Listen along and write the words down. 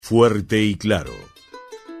Fuerte y Claro.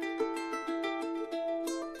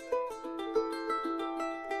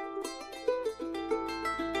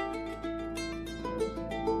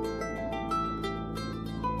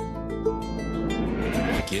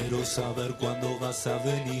 Quiero saber cuándo vas a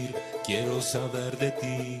venir, quiero saber de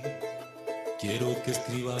ti. Quiero que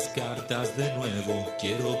escribas cartas de nuevo,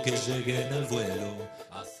 quiero que llegue en el vuelo.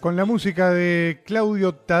 Con la música de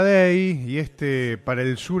Claudio Tadei y Para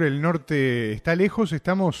el Sur, el Norte está lejos,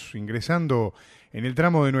 estamos ingresando en el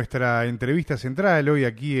tramo de nuestra entrevista central hoy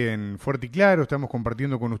aquí en Fuerte y Claro. Estamos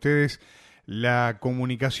compartiendo con ustedes la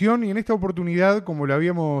comunicación y en esta oportunidad, como lo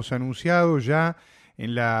habíamos anunciado ya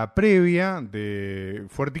en la previa de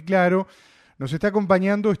Fuerte y Claro, nos está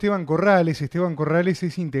acompañando Esteban Corrales. Esteban Corrales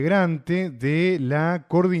es integrante de la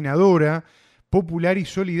Coordinadora Popular y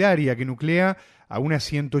Solidaria que nuclea a unas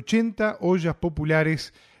 180 ollas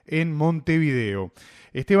populares en Montevideo.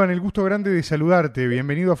 Esteban, el gusto grande de saludarte.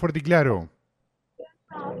 Bienvenido a Fuerte y Claro.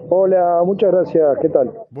 Hola, muchas gracias. ¿Qué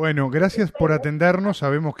tal? Bueno, gracias por atendernos.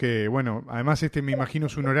 Sabemos que, además me imagino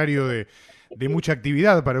es un horario de mucha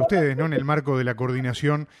actividad para ustedes, ¿no? En el marco de la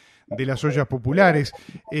coordinación de las ollas populares.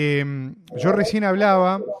 Yo recién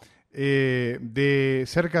hablaba de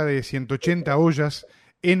cerca de 180 ollas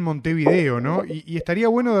en Montevideo, ¿no? Y estaría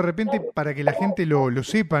bueno de repente para que la gente lo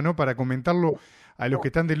sepa, ¿no? Para comentarlo a los que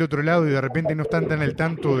están del otro lado y de repente no están tan al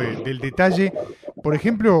tanto del detalle. Por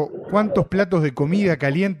ejemplo, ¿cuántos platos de comida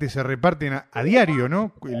caliente se reparten a diario,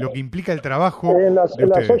 ¿no? Lo que implica el trabajo en las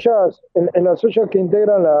ollas que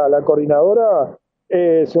integran la coordinadora,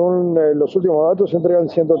 según los últimos datos, se entregan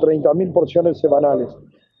 130.000 porciones semanales.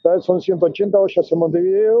 ¿Sabes? Son 180 ollas en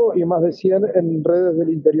Montevideo y más de 100 en redes del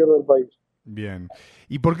interior del país. Bien.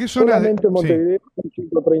 ¿Y por qué zonas solamente en Montevideo son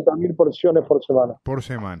 130.000 porciones por semana? Por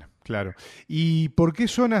semana, claro. ¿Y por qué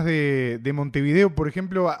zonas de Montevideo, por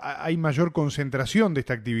ejemplo, hay mayor concentración de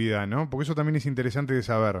esta actividad, ¿no? Porque eso también es interesante de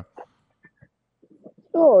saber.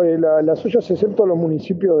 No, las ollas, excepto los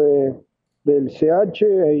municipios del CH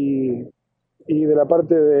y de la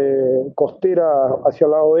parte costera hacia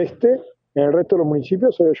el lado oeste, en el resto de los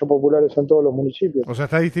municipios hay ollas populares en todos los municipios. O sea,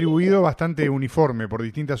 está distribuido bastante uniforme por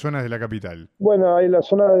distintas zonas de la capital. Bueno, ahí la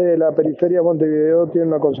zona de la periferia de Montevideo tiene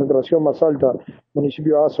una concentración más alta,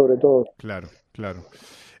 municipio A sobre todo. Claro, claro.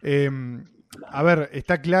 A ver,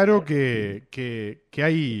 está claro que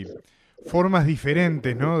hay formas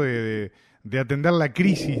diferentes, ¿no? de atender la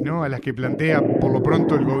crisis, ¿no? A las que plantea por lo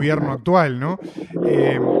pronto el gobierno actual, ¿no?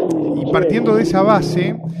 Y partiendo de esa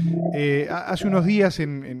base, hace unos días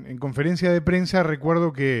en conferencia de prensa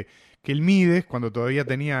recuerdo que el Mides, cuando todavía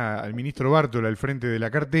tenía al ministro Bártola al frente de la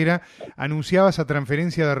cartera, anunciaba esa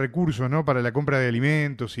transferencia de recursos, ¿no? Para la compra de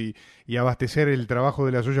alimentos y abastecer el trabajo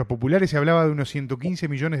de las ollas populares. Se hablaba de unos 115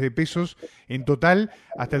 millones de pesos en total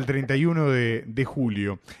hasta el 31 de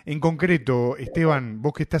julio. En concreto, Esteban,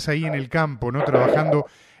 vos que estás ahí en el campo, ¿no? Trabajando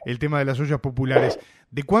el tema de las ollas populares,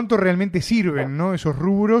 ¿de cuánto realmente sirven, ¿no? Esos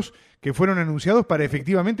rubros que fueron anunciados para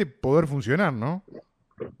efectivamente poder funcionar, ¿no?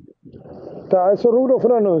 Esos rubros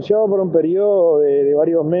fueron anunciados por un periodo de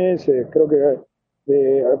varios meses, creo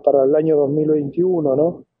que para el año 2021,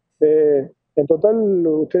 ¿no? En total,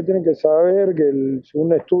 ustedes tienen que saber que según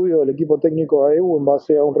un estudio del equipo técnico AEU, en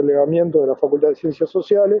base a un relevamiento de la Facultad de Ciencias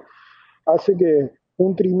Sociales, hace que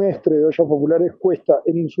un trimestre de ollas populares cuesta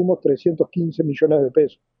en insumos 315 millones de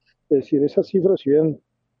pesos. Es decir, esa cifra, si bien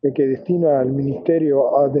que destina el Ministerio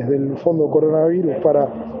desde el Fondo Coronavirus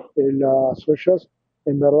para las ollas,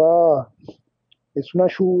 en verdad es una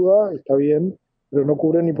ayuda, está bien, pero no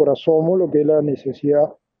cubre ni por asomo lo que es la necesidad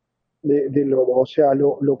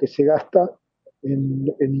lo que se gasta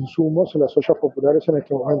en insumos en las ollas populares en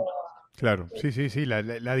este momento. Claro, sí,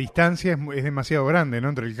 la distancia es demasiado grande, ¿no?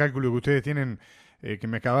 Entre el cálculo que ustedes tienen, que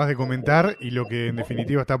me acabas de comentar, y lo que en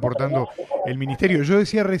definitiva está aportando el Ministerio. Yo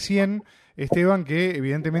decía recién, Esteban, que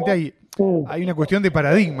evidentemente hay una cuestión de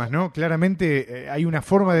paradigmas, ¿no? Claramente hay una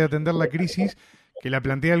forma de atender la crisis que la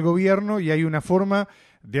plantea el gobierno y hay una forma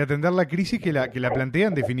de atender la crisis que la plantea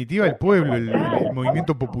en definitiva el pueblo, el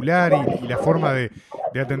movimiento popular y la forma de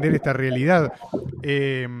atender esta realidad.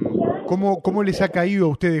 ¿Cómo les ha caído a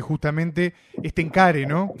ustedes justamente este encare,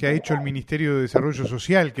 ¿no? Que ha hecho el Ministerio de Desarrollo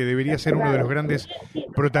Social, que debería ser uno de los grandes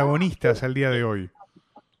protagonistas al día de hoy?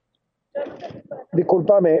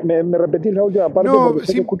 Disculpame, ¿me repetís la última parte? No, porque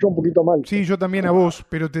sí, te escucho un poquito mal. Sí, yo también a vos,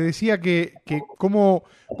 pero te decía que cómo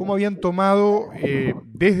habían tomado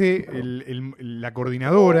desde la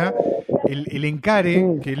coordinadora el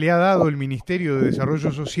encare que le ha dado el Ministerio de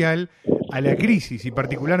Desarrollo Social a la crisis y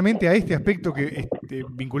particularmente a este aspecto que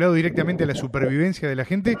vinculado directamente a la supervivencia de la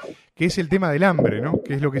gente, que es el tema del hambre, ¿no?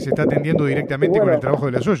 Que es lo que se está atendiendo directamente con el trabajo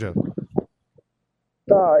de las ollas.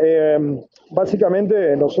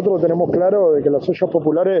 Básicamente nosotros tenemos claro de que las ollas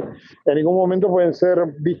populares en ningún momento pueden ser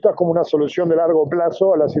vistas como una solución de largo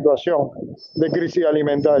plazo a la situación de crisis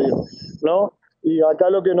alimentaria, ¿no? Y acá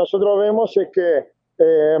lo que nosotros vemos es que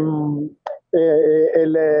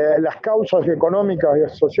las causas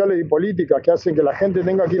económicas, sociales y políticas que hacen que la gente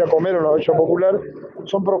tenga que ir a comer a una olla popular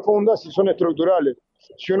son profundas y son estructurales.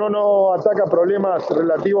 Si uno no ataca problemas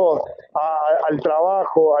relativos al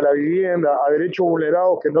trabajo, a la vivienda, a derechos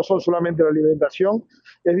vulnerados que no son solamente la alimentación,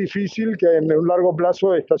 es difícil que en un largo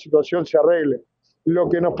plazo esta situación se arregle. Lo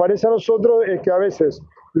que nos parece a nosotros es que a veces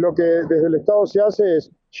lo que desde el Estado se hace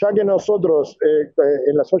es, ya que nosotros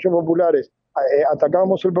en las ollas populares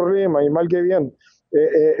atacamos el problema y mal que bien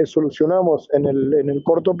solucionamos en el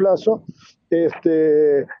corto plazo,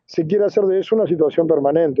 se quiere hacer de eso una situación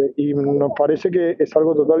permanente y nos parece que es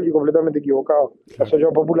algo total y completamente equivocado. Las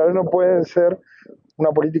ollas populares no pueden ser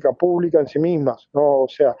una política pública en sí mismas, ¿no? O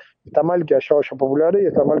sea, está mal que haya ollas populares y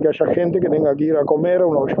está mal que haya gente que tenga que ir a comer a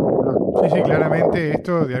una olla popular. Sí, claramente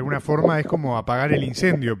esto de alguna forma es como apagar el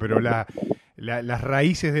incendio, pero las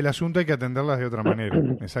raíces del asunto hay que atenderlas de otra manera,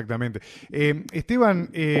 exactamente. Esteban,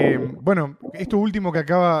 bueno, esto último que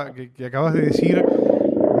acabas de decir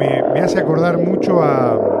me hace acordar mucho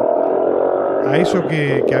a eso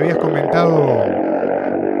que habías comentado.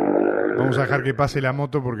 Vamos a dejar que pase la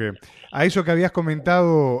moto porque a eso que habías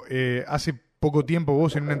comentado hace poco tiempo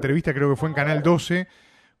vos en una entrevista, creo que fue en Canal 12,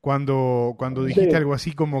 cuando dijiste algo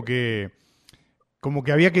así como que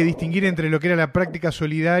había que distinguir entre lo que era la práctica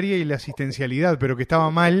solidaria y la asistencialidad, pero que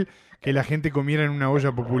estaba mal que la gente comiera en una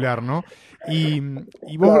olla popular, ¿no? Y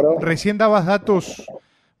vos recién dabas datos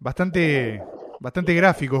bastante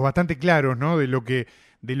gráficos, bastante claros, ¿no? De lo que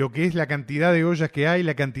es la cantidad de ollas que hay,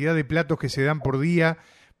 la cantidad de platos que se dan por día,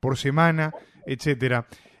 por semana, etcétera.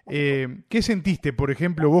 ¿Qué sentiste, por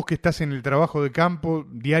ejemplo, vos que estás en el trabajo de campo,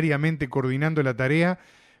 diariamente coordinando la tarea,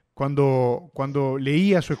 cuando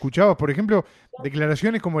leías o escuchabas, por ejemplo,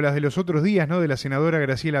 declaraciones como las de los otros días, ¿no? De la senadora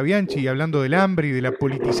Graciela Bianchi, hablando del hambre y de la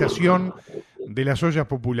politización de las ollas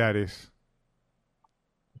populares?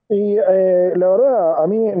 Y la verdad, a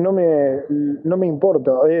mí no me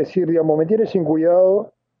importa. Es decir, digamos, me tiene sin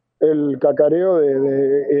cuidado el cacareo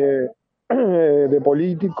de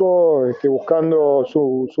político buscando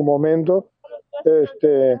su momento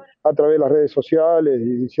a través de las redes sociales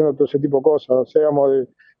y diciendo todo ese tipo de cosas. O sea,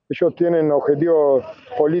 ellos tienen objetivos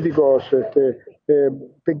políticos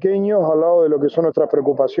pequeños al lado de lo que son nuestras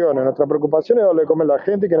preocupaciones. Nuestras preocupaciones es darle de comer a la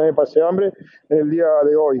gente, que nadie pase hambre en el día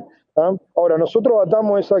de hoy. Ahora, nosotros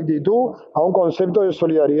atamos esa actitud a un concepto de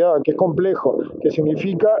solidaridad que es complejo, que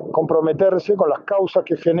significa comprometerse con las causas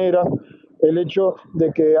que generan el hecho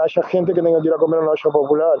de que haya gente que tenga que ir a comer a una olla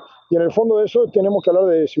popular. Y en el fondo de eso tenemos que hablar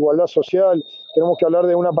de desigualdad social, tenemos que hablar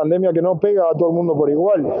de una pandemia que no pega a todo el mundo por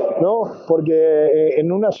igual, ¿no? Porque en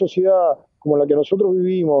una sociedad como la que nosotros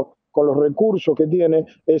vivimos, con los recursos que tiene,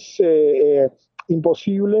 es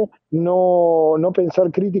imposible no pensar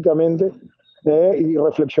críticamente y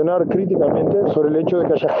reflexionar críticamente sobre el hecho de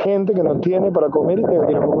que haya gente que no tiene para comer y tenga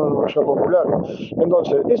que ir a comer en una olla popular.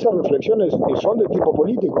 Entonces, esas reflexiones son de tipo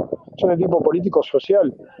político, son de tipo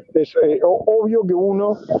político-social. Es obvio que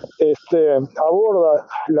uno aborda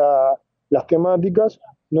las temáticas,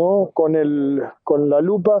 ¿no? con la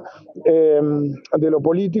lupa de lo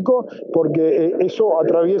político, porque eso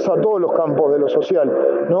atraviesa todos los campos de lo social,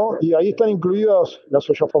 ¿no? Y ahí están incluidas las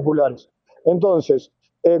ollas populares. Entonces,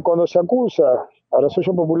 cuando se acusa a las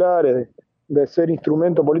ollas populares de ser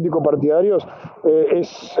instrumentos políticos partidarios,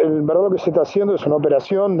 en verdad lo que se está haciendo es una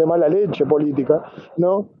operación de mala leche política,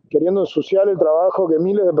 ¿no? Queriendo ensuciar el trabajo que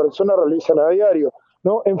miles de personas realizan a diario,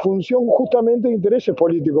 ¿no? En función justamente de intereses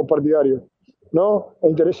políticos partidarios, ¿no?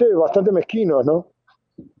 Intereses bastante mezquinos, ¿no?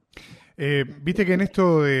 Viste que en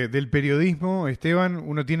esto del periodismo, Esteban,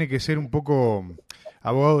 uno tiene que ser un poco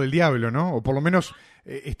abogado del diablo, ¿no? O por lo menos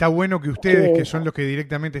está bueno que ustedes, que son los que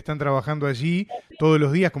directamente están trabajando allí todos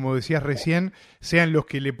los días, como decías recién, sean los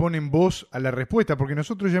que le ponen voz a la respuesta, porque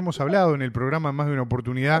nosotros ya hemos hablado en el programa más de una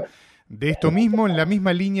oportunidad de esto mismo, en la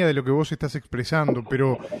misma línea de lo que vos estás expresando,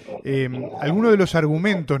 pero algunos de los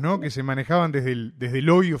argumentos, ¿no?, que se manejaban desde el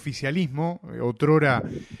hoy oficialismo, otrora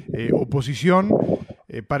oposición,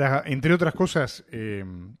 para, entre otras cosas,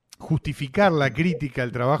 justificar la crítica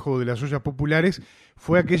al trabajo de las ollas populares,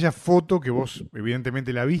 fue aquella foto que vos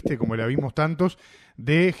evidentemente la viste, como la vimos tantos,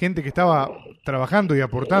 de gente que estaba trabajando y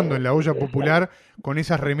aportando en la olla popular con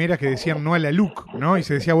esas remeras que decían no a la LUC, ¿no? Y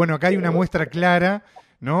se decía, bueno, acá hay una muestra clara,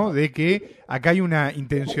 ¿no?, de que acá hay una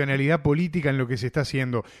intencionalidad política en lo que se está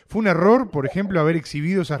haciendo. ¿Fue un error, por ejemplo, haber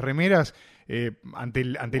exhibido esas remeras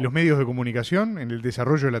ante los medios de comunicación en el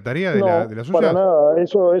desarrollo de la tarea de No, de las para ollas? nada,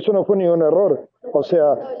 eso no fue ningún error. O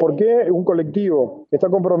sea, ¿por qué un colectivo que está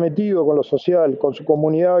comprometido con lo social, con su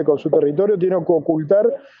comunidad y con su territorio tiene que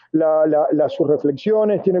ocultar sus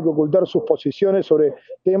reflexiones, tiene que ocultar sus posiciones sobre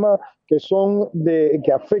temas que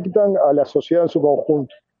afectan a la sociedad en su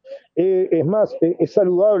conjunto? Es más, es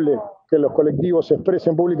saludable que los colectivos se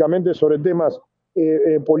expresen públicamente sobre temas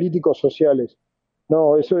políticos sociales.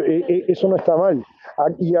 No, eso no está mal.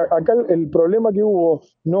 Y acá el problema que hubo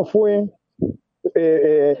no fue,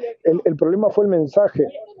 el problema fue el mensaje,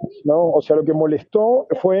 ¿no? O sea, lo que molestó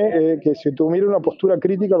fue que se tuviera una postura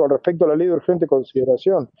crítica con respecto a la ley de urgente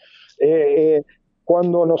consideración.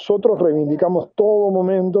 Cuando nosotros reivindicamos todo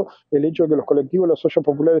momento el hecho de que los colectivos de las ollas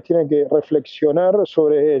populares tienen que reflexionar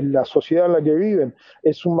sobre la sociedad en la que viven,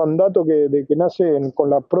 es un mandato que nace con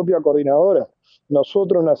la propia coordinadora.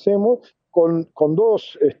 Nosotros nacemos con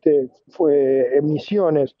dos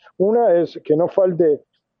misiones. Una es que no falte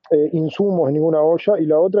insumos en ninguna olla, y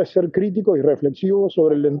la otra es ser críticos y reflexivos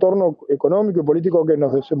sobre el entorno económico y político que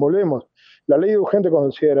nos desenvolvemos. La ley de urgente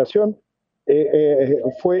consideración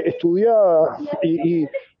fue estudiada y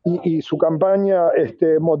su campaña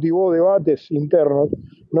motivó debates internos,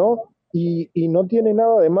 ¿no? Y no tiene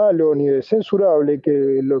nada de malo ni de censurable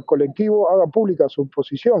que el colectivo haga pública su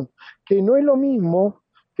posición, que no es lo mismo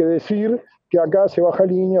que decir que acá se baja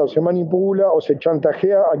línea o se manipula o se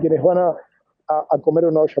chantajea a quienes van a comer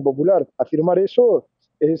una olla popular. Afirmar eso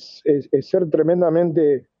es ser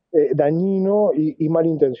tremendamente dañino y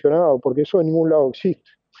malintencionado, porque eso de ningún lado existe.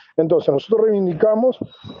 Entonces nosotros reivindicamos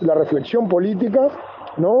la reflexión política,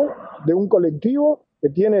 ¿no?, de un colectivo que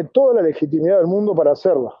tiene toda la legitimidad del mundo para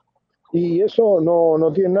hacerla. Y eso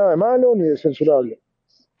no tiene nada de malo ni de censurable.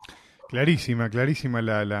 Clarísima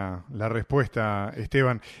la respuesta,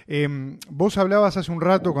 Esteban. Vos hablabas hace un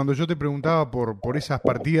rato, cuando yo te preguntaba por esas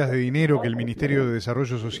partidas de dinero que el Ministerio de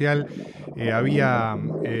Desarrollo Social había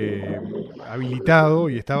habilitado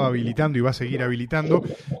y estaba habilitando y va a seguir habilitando,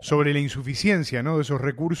 sobre la insuficiencia, ¿no?, de esos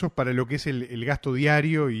recursos para lo que es el gasto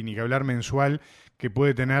diario y ni que hablar mensual que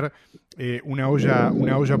puede tener una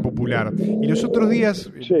olla popular. Y los otros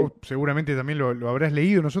días, Sí. vos seguramente también lo habrás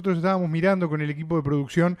leído, nosotros estábamos mirando con el equipo de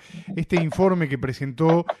producción este informe que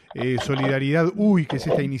presentó Solidaridad UI, que es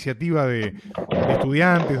esta iniciativa de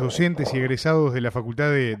estudiantes, docentes y egresados de la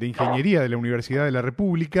Facultad de Ingeniería de la Universidad de la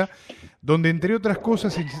República, donde entre otras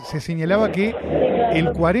cosas se señalaba que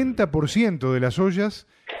el 40% de las ollas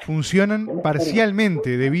funcionan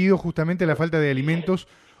parcialmente debido justamente a la falta de alimentos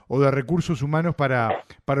o de recursos humanos para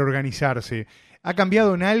organizarse. ¿Ha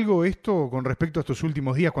cambiado en algo esto con respecto a estos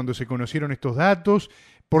últimos días cuando se conocieron estos datos?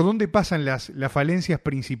 ¿Por dónde pasan las falencias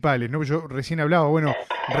principales, ¿no? Yo recién hablaba, bueno,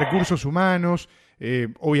 recursos humanos,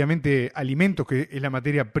 obviamente alimentos, que es la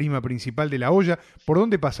materia prima principal de la olla. ¿Por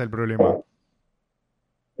dónde pasa el problema?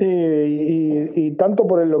 Y tanto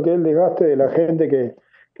por lo que es el desgaste de la gente que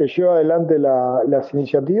lleva adelante las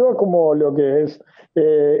iniciativas, como lo que es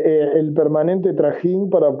el permanente trajín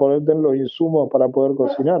para poder tener los insumos para poder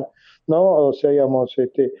cocinar, ¿no? O sea, digamos,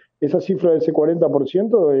 esa cifra de ese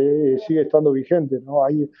 40% sigue estando vigente, ¿no?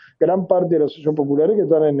 Hay gran parte de las asociaciones populares que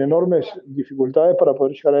están en enormes dificultades para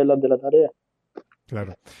poder llevar adelante la tarea.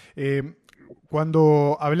 Claro.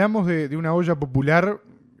 Cuando hablamos de una olla popular,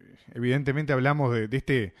 evidentemente hablamos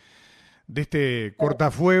de este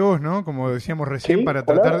cortafuegos, ¿no? Como decíamos recién, ¿Sí? para ¿Hola?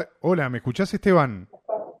 tratar de... Hola, ¿me escuchás, Esteban?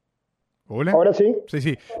 ¿Hola? ¿Ahora sí?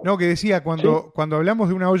 Sí. No, que decía, cuando hablamos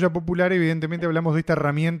de una olla popular, evidentemente hablamos de esta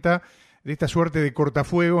herramienta, de esta suerte de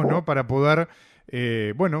cortafuegos, ¿no? Para poder,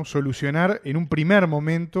 solucionar en un primer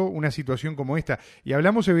momento una situación como esta. Y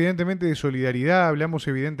hablamos evidentemente de solidaridad, hablamos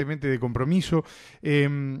evidentemente de compromiso.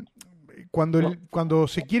 Cuando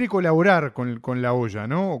se quiere colaborar con la olla,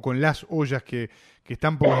 ¿no?, o con las ollas que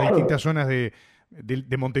están por las distintas zonas de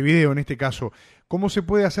Montevideo en este caso, ¿cómo se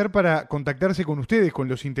puede hacer para contactarse con ustedes, con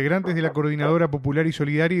los integrantes de la Coordinadora Popular y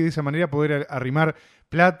Solidaria, y de esa manera poder arrimar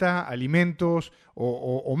plata, alimentos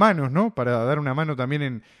o manos, ¿no?, para dar una mano también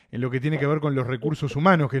en lo que tiene que ver con los recursos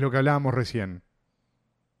humanos, que es lo que hablábamos recién?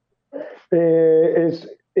 Tenemos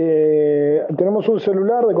un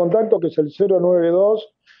celular de contacto que es el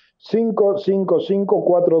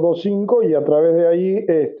 092-555-425, y a través de ahí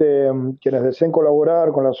quienes deseen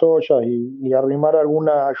colaborar con las ollas y arrimar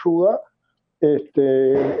alguna ayuda, es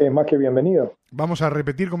más que bienvenido. Vamos a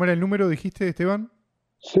repetir cómo era el número, dijiste, Esteban.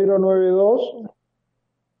 092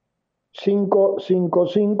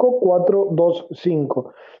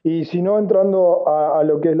 555-425. Y si no, entrando a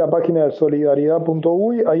lo que es la página de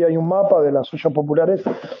solidaridad.uy, ahí hay un mapa de las ollas populares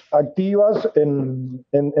activas en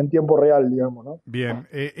tiempo real, digamos, ¿no? Bien,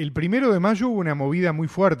 el 1 de mayo hubo una movida muy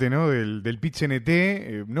fuerte, ¿no? Del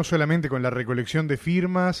PIT-CNT, no solamente con la recolección de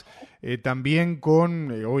firmas, también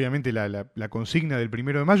con, obviamente, la consigna del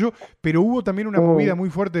 1 de mayo, pero hubo también una movida muy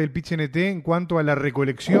fuerte del PIT-CNT en cuanto a la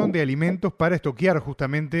recolección de alimentos para estoquear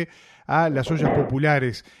justamente a las ollas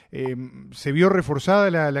populares. ¿Se vio reforzada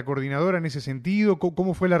la coordinadora en ese sentido?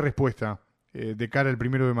 ¿Cómo fue la respuesta de cara al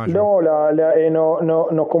 1 de mayo? No,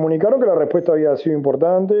 nos comunicaron que la respuesta había sido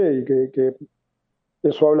importante y que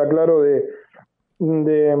eso habla claro de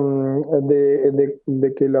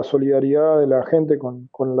que la solidaridad de la gente con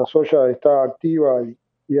la soya está activa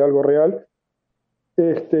y algo real.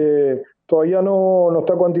 Todavía no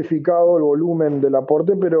está cuantificado el volumen del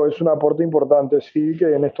aporte, pero es un aporte importante, sí,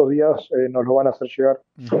 que en estos días nos lo van a hacer llegar.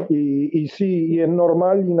 Y sí, y es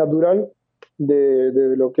normal y natural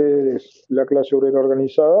de lo que es la clase obrera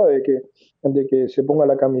organizada, de que se ponga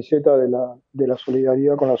la camiseta de la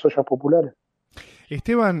solidaridad con las ollas populares.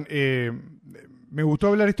 Esteban, me gustó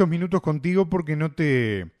hablar estos minutos contigo porque no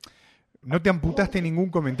te amputaste ningún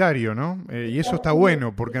comentario, ¿no? Y eso está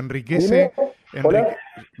bueno porque enriquece... Hola.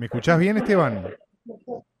 ¿Me escuchás bien, Esteban?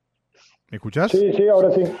 ¿Me escuchás? Sí, ahora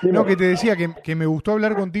sí. Dime. No, que te decía que me gustó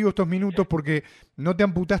hablar contigo estos minutos porque no te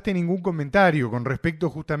amputaste ningún comentario con respecto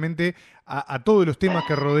justamente a todos los temas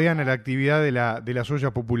que rodean a la actividad de las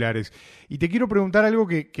ollas populares. Y te quiero preguntar algo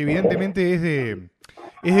que evidentemente es de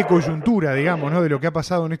coyuntura, digamos, ¿no? De lo que ha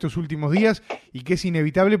pasado en estos últimos días y que es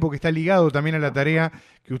inevitable porque está ligado también a la tarea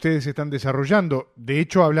que ustedes están desarrollando. De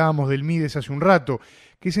hecho, hablábamos del MIDES hace un rato.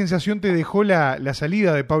 ¿Qué sensación te dejó la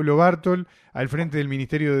salida de Pablo Bartol al frente del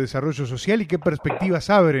Ministerio de Desarrollo Social y qué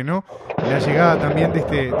perspectivas abre, ¿no? La llegada también de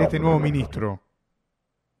este nuevo ministro.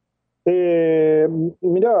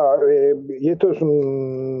 Mirá, y esto es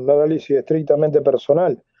un análisis estrictamente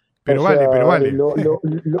personal. Pero O vale, sea, pero vale.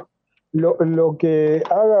 lo que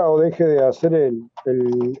haga o deje de hacer el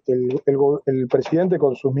presidente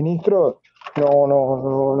con sus ministros,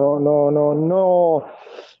 no.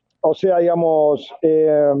 O sea, digamos,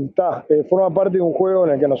 forma parte de un juego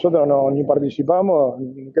en el que nosotros ni participamos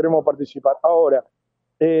ni queremos participar. Ahora,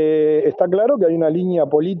 está claro que hay una línea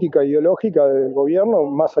política e ideológica del gobierno,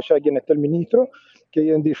 más allá de quien esté el ministro, que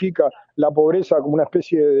identifica la pobreza como una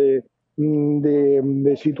especie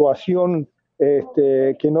de situación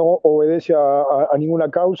que no obedece a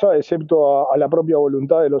ninguna causa, excepto a la propia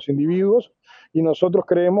voluntad de los individuos. Y nosotros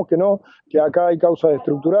creemos que no, que acá hay causas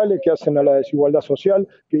estructurales que hacen a la desigualdad social,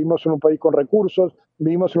 que vivimos en un país con recursos,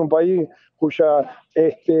 vivimos en un país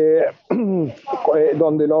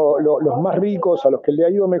donde los más ricos, a los que le ha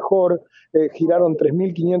ido mejor, giraron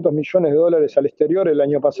 3.500 millones de dólares al exterior el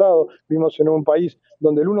año pasado. Vivimos en un país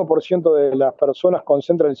donde el 1% de las personas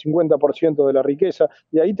concentra el 50% de la riqueza,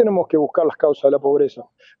 y ahí tenemos que buscar las causas de la pobreza,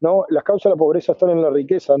 ¿no? Las causas de la pobreza están en la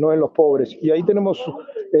riqueza, no en los pobres, y ahí tenemos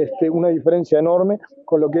una diferencia enorme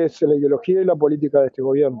con lo que es la ideología y la política de este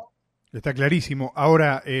gobierno. Está clarísimo.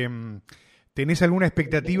 Ahora, ¿tenés alguna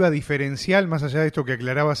expectativa diferencial, más allá de esto que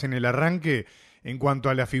aclarabas en el arranque, en cuanto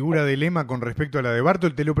a la figura de Lema con respecto a la de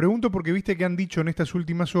Bartol? Te lo pregunto porque viste que han dicho en estas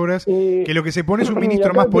últimas horas que lo que se pone es un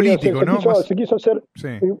ministro más político, ¿no? Se quiso hacer, sí.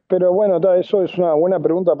 Pero bueno, eso es una buena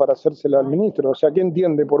pregunta para hacérsela al ministro. O sea, ¿qué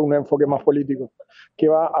entiende por un enfoque más político? ¿Que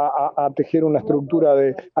va a tejer una estructura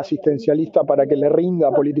de asistencialista para que le rinda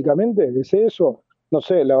políticamente? ¿Es eso? No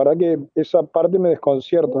sé, la verdad que esa parte me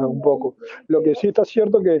desconcierta un poco. Lo que sí está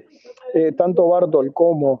cierto que tanto Bartol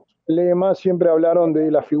como Lema siempre hablaron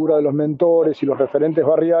de la figura de los mentores y los referentes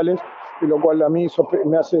barriales, y lo cual a mí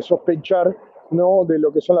me hace sospechar, ¿no?, de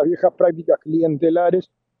lo que son las viejas prácticas clientelares,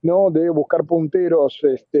 ¿no?, de buscar punteros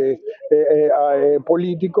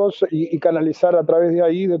políticos y canalizar a través de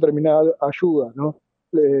ahí determinada ayuda, ¿no?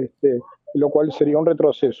 Lo cual sería un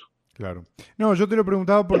retroceso. Claro. No, yo te lo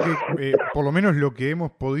preguntaba porque por lo menos lo que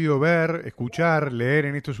hemos podido ver, escuchar, leer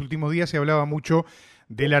en estos últimos días, se hablaba mucho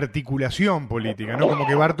de la articulación política, ¿no? Como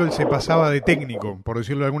que Bartol se pasaba de técnico, por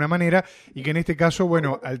decirlo de alguna manera, y que en este caso,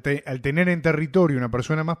 bueno, al tener en territorio una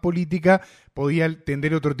persona más política, podía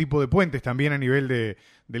tender otro tipo de puentes también a nivel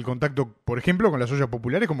del contacto, por ejemplo, con las ollas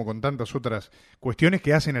populares, como con tantas otras cuestiones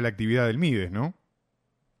que hacen a la actividad del MIDES, ¿no?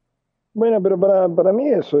 Bueno, pero para mí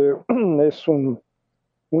eso es un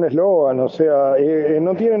eslogan, o sea,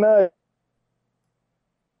 no tiene nada de...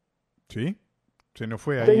 ¿Sí? Se nos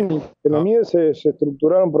fue ahí. técnico. En el MIDES se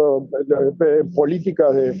estructuraron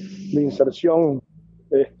políticas de inserción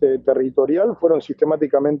territorial fueron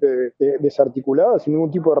sistemáticamente desarticuladas sin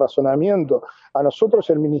ningún tipo de razonamiento. A nosotros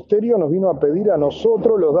el Ministerio nos vino a pedir a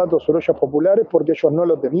nosotros los datos sobre ollas populares porque ellos no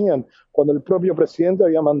lo tenían, cuando el propio presidente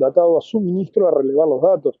había mandatado a su ministro a relevar los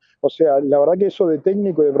datos. O sea, la verdad que eso de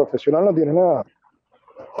técnico y de profesional no tiene nada.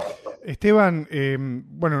 Esteban,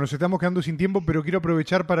 bueno, nos estamos quedando sin tiempo, pero quiero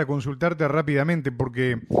aprovechar para consultarte rápidamente,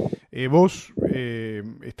 porque vos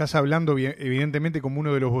estás hablando evidentemente como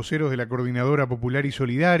uno de los voceros de la Coordinadora Popular y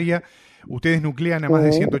Solidaria. Ustedes nuclean a más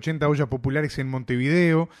de 180 ollas populares en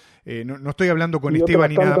Montevideo. No estoy hablando con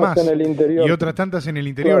Esteban y nada más. En el interior. Y otras tantas en el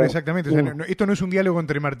interior, claro. Exactamente. O sea, esto no es un diálogo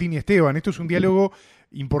entre Martín y Esteban, esto es un diálogo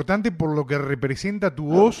importante por lo que representa tu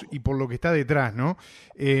voz y por lo que está detrás, ¿no?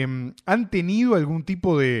 ¿Han tenido algún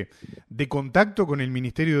tipo de contacto con el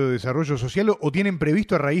Ministerio de Desarrollo Social o tienen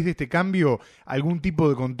previsto a raíz de este cambio algún tipo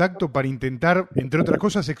de contacto para intentar, entre otras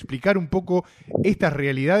cosas, explicar un poco estas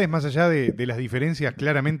realidades más allá de las diferencias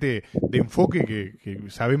claramente de enfoque que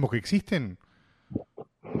sabemos que existen?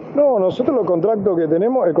 No, nosotros el contacto que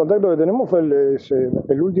tenemos fue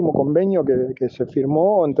el último convenio que se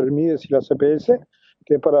firmó entre el MIDES y la CPS,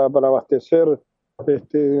 que es para abastecer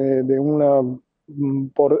de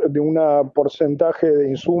una porcentaje de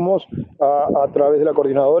insumos a través de la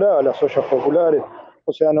coordinadora a las ollas populares.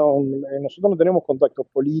 O sea, nosotros no tenemos contactos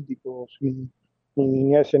políticos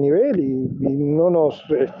ni a ese nivel y no nos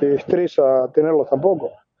estresa tenerlos tampoco.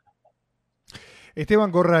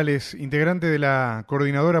 Esteban Corrales, integrante de la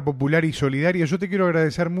Coordinadora Popular y Solidaria, yo te quiero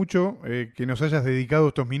agradecer mucho que nos hayas dedicado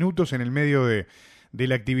estos minutos en el medio de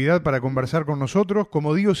la actividad para conversar con nosotros.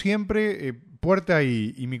 Como digo siempre, puerta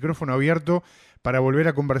y micrófono abierto para volver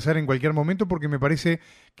a conversar en cualquier momento, porque me parece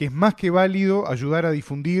que es más que válido ayudar a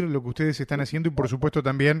difundir lo que ustedes están haciendo y por supuesto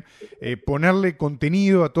también ponerle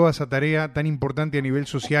contenido a toda esa tarea tan importante a nivel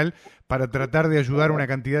social para tratar de ayudar a una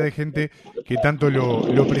cantidad de gente que tanto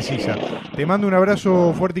lo precisa. Te mando un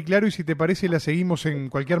abrazo fuerte y claro y si te parece la seguimos en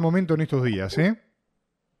cualquier momento en estos días, ¿eh?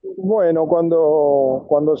 Bueno,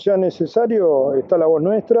 cuando sea necesario está la voz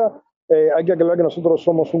nuestra. Hay que aclarar que nosotros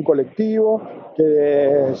somos un colectivo,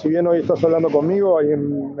 que si bien hoy estás hablando conmigo, hay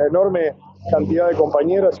una enorme cantidad de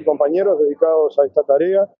compañeras y compañeros dedicados a esta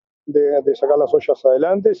tarea de sacar las ollas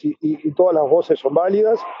adelante y todas las voces son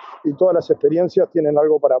válidas y todas las experiencias tienen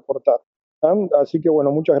algo para aportar. Así que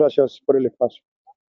bueno, muchas gracias por el espacio.